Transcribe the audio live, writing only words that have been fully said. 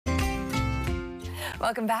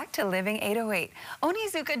Welcome back to Living 808.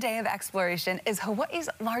 Onizuka Day of Exploration is Hawaii's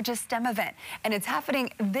largest STEM event, and it's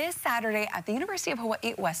happening this Saturday at the University of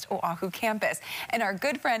Hawaii West Oahu campus. And our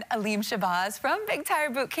good friend Alim Shabazz from Big Tire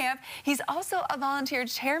Boot Camp, he's also a volunteer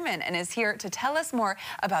chairman and is here to tell us more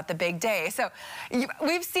about the big day. So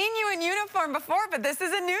we've seen you in uniform before, but this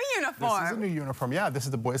is a new uniform. This is a new uniform, yeah. This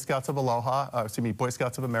is the Boy Scouts of Aloha, Boy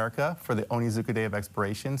Scouts of America for the Onizuka Day of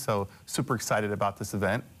Exploration. So super excited about this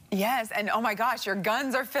event. Yes, and oh my gosh, your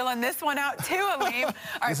guns are filling this one out too, Alim.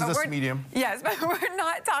 This is a medium. Yes, but we're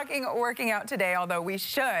not talking working out today, although we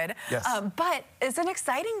should. Yes. But it's an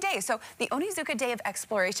exciting day. So the Onizuka Day of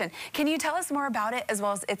Exploration, can you tell us more about it as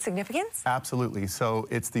well as its significance? Absolutely. So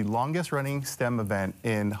it's the longest running STEM event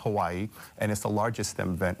in Hawaii, and it's the largest STEM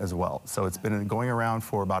event as well. So it's been going around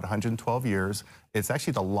for about 112 years. It's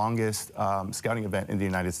actually the longest scouting event in the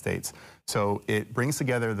United States. So it brings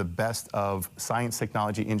together the best of science,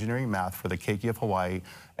 technology, engineering, math for the keiki of Hawaii.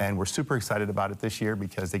 And we're super excited about it this year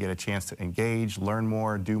because they get a chance to engage, learn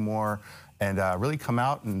more, do more, and really come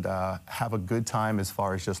out and have a good time as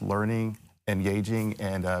far as just learning, engaging,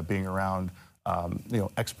 and being around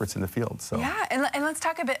experts in the field. So yeah, and let's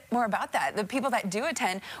talk a bit more about that. The people that do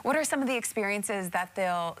attend, what are some of the experiences that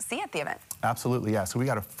they'll see at the event? Absolutely, yeah. So we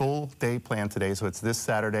got a full day planned today. So it's this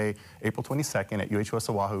Saturday, April 22nd at UH-West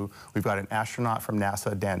Oahu. We've got an astronaut from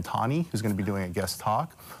NASA, Dan Tawney, who's going to be doing a guest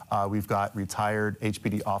talk. We've got retired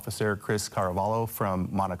HPD officer Chris Caravallo from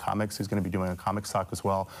Mana Comics, who's going to be doing a comics talk as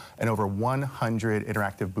well. And over 100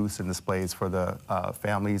 interactive booths and displays for the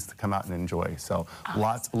families to come out and enjoy. So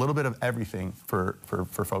a little bit of everything for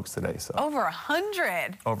folks today. So over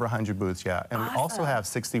 100. Over 100 booths, yeah. And we also have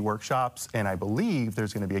 60 workshops, and I believe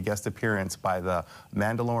there's going to be a guest appearance by the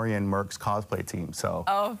Mandalorian Mercs cosplay team. So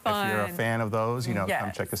if you're a fan of those,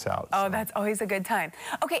 come check us out. Oh, that's always a good time.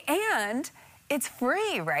 Okay, and it's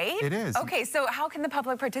free, right? It is. Okay, so how can the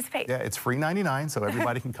public participate? Yeah, it's free 99, so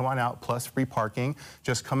everybody can come on out, plus free parking.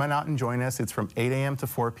 Just come on out and join us. It's from 8 a.m. to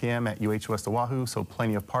 4 p.m. at UH-West Oahu, so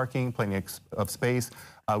plenty of parking, plenty of space.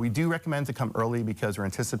 We do recommend to come early because we're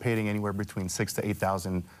anticipating anywhere between 6,000 to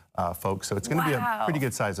 8,000 folks, so it's going to be a pretty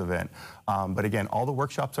good size event. But again, all the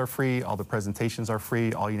workshops are free, all the presentations are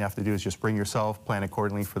free. All you have to do is just bring yourself, plan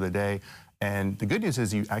accordingly for the day. And the good news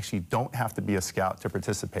is you actually don't have to be a scout to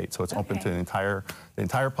participate. So it's open to the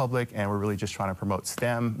entire public, and we're really just trying to promote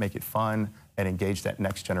STEM, make it fun, and engage that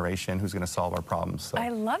next generation who's going to solve our problems. So. I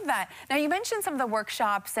love that. Now you mentioned some of the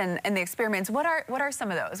workshops and the experiments. What are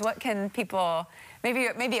some of those? What can people,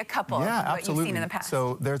 maybe a couple of what you've seen in the past?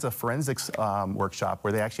 So there's a forensics workshop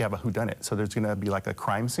where they actually have a whodunit. So there's going to be like a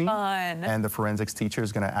crime scene. Fun. And the forensics teacher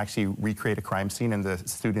is going to actually recreate a crime scene, and the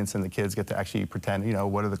students and the kids get to actually pretend,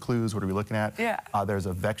 what are the clues, what are we looking at? Yeah. There's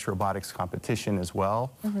a Vex robotics competition as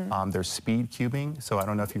well. There's speed cubing. So I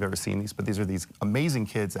don't know if you've ever seen these, but these are these amazing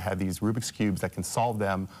kids that have these Rubik's Cubes that can solve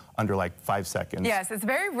them under like 5 seconds. Yes, it's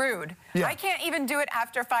very rude. Yeah. I can't even do it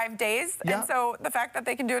after 5 days, and so the fact that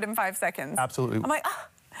they can do it in 5 seconds. Absolutely. I'm like,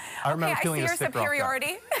 I remember I see your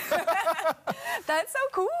superiority. That's so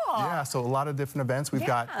cool. Yeah, so a lot of different events. We've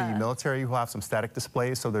got the military who have some static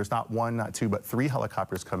displays, so there's not 1, not 2, but 3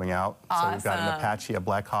 helicopters coming out. Awesome. So we've got an Apache, a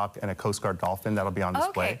Black Hawk, and a Coast Guard Dolphin that'll be on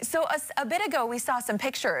display. Okay, so a bit ago we saw some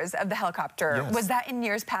pictures of the helicopter. Yes. Was that in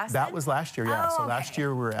years past? That was last year, yeah. So last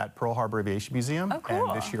year we were at Pearl Harbor Aviation Museum,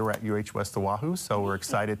 and this year we're at UH-West Oahu. So we're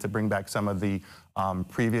excited to bring back some of the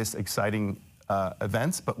previous exciting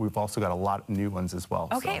events, but we've also got a lot of new ones as well.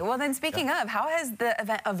 Okay, well then speaking of, how has the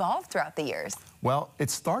event evolved throughout the years? Well, it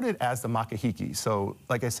started as the makahiki. So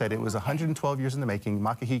like I said, it was 112 years in the making.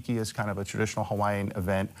 Makahiki is kind of a traditional Hawaiian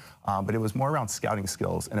event, but it was more around scouting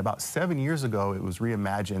skills. And about 7 years ago, it was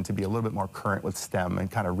reimagined to be a little bit more current with STEM and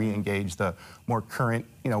kind of re-engage the more current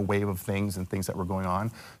wave of things and things that were going on.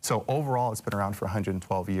 So overall, it's been around for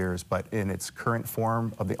 112 years, but in its current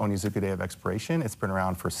form of the Onizuka Day of Exploration, it's been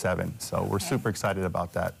around for 7. So we're super excited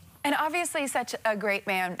about that. And obviously such a great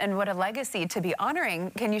man, and what a legacy to be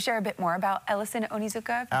honoring. Can you share a bit more about Ellison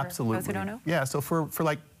Onizuka for those who don't know? Yeah, so for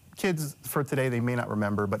like kids for today, they may not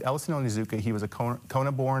remember, but Ellison Onizuka, he was a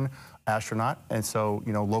Kona-born astronaut, and so,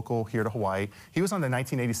 local here to Hawaii. He was on the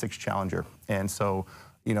 1986 Challenger, and so,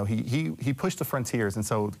 he pushed the frontiers, and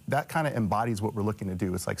so that kind of embodies what we're looking to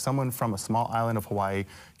do. It's like someone from a small island of Hawaii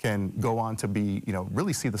can go on to be,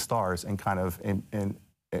 really see the stars and kind of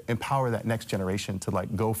empower that next generation to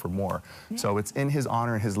like go for more. So it's in his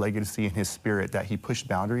honor and his legacy and his spirit that he pushed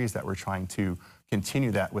boundaries, that we're trying to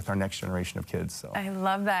continue that with our next generation of kids. So I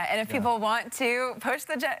love that. And if people want to push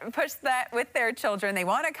that with their children, they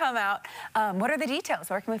want to come out, what are the details?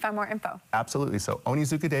 Where can we find more info? Absolutely. So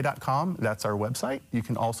onizukaday.com, that's our website. You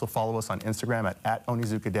can also follow us on Instagram at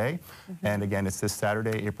Onizuka Day. And again, it's this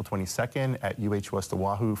Saturday, April 22nd at UH West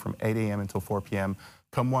Oahu from 8 a.m. until 4 p.m.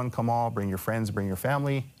 Come one, come all, bring your friends, bring your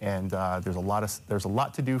family, and there's a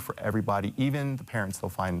lot to do for everybody. Even the parents, they'll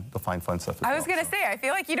find fun stuff as well. I was going to say, I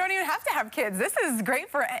feel like you don't even have to have kids. This is great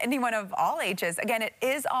for anyone of all ages. Again, it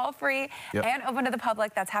is all free and open to the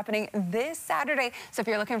public. That's happening this Saturday. So if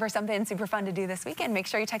you're looking for something super fun to do this weekend, make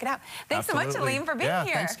sure you check it out. Thanks so much, Alim, for being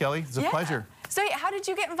here. Thanks, Kelly. It's a pleasure. So how did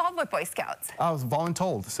you get involved with Boy Scouts? I was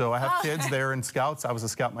voluntold. So I have kids, they're in Scouts. I was a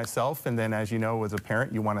Scout myself. And then, as you know, as a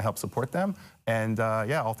parent, you want to help support them. And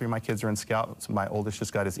yeah, all three of my kids are in Scouts. My oldest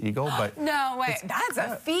just got his Eagle. But no way, that's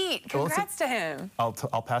a feat. Congrats to him. I'll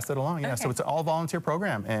pass that along. Yeah, so it's an all volunteer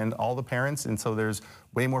program, and all the parents. And so there's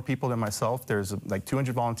way more people than myself. There's like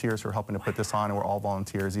 200 volunteers who are helping to put this on, and we're all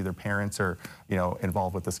volunteers, either parents or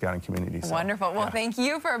involved with the Scouting community. So, wonderful. Well, thank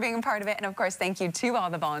you for being a part of it, and of course, thank you to all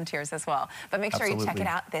the volunteers as well. But make sure you check it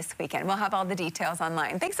out this weekend. We'll have all the details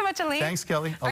online. Thanks so much, Alim. Thanks, Kelly.